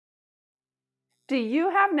Do you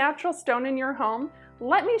have natural stone in your home?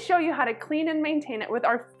 Let me show you how to clean and maintain it with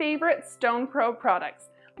our favorite Stone Pro products.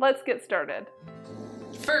 Let's get started.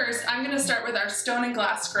 First, I'm going to start with our stone and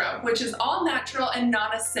glass scrub, which is all natural and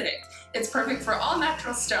non-acidic. It's perfect for all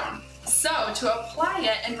natural stone. So to apply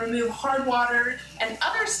it and remove hard water and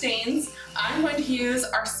other stains, I'm going to use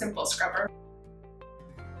our simple scrubber.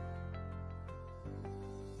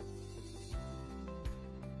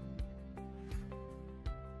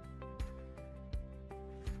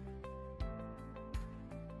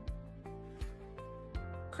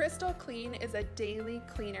 Crystal Clean is a daily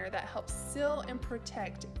cleaner that helps seal and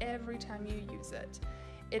protect every time you use it.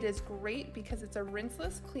 It is great because it's a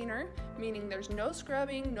rinseless cleaner, meaning there's no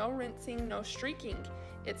scrubbing, no rinsing, no streaking.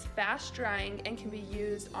 It's fast drying and can be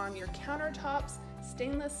used on your countertops,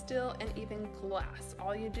 stainless steel, and even glass.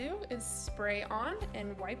 All you do is spray on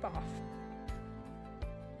and wipe off.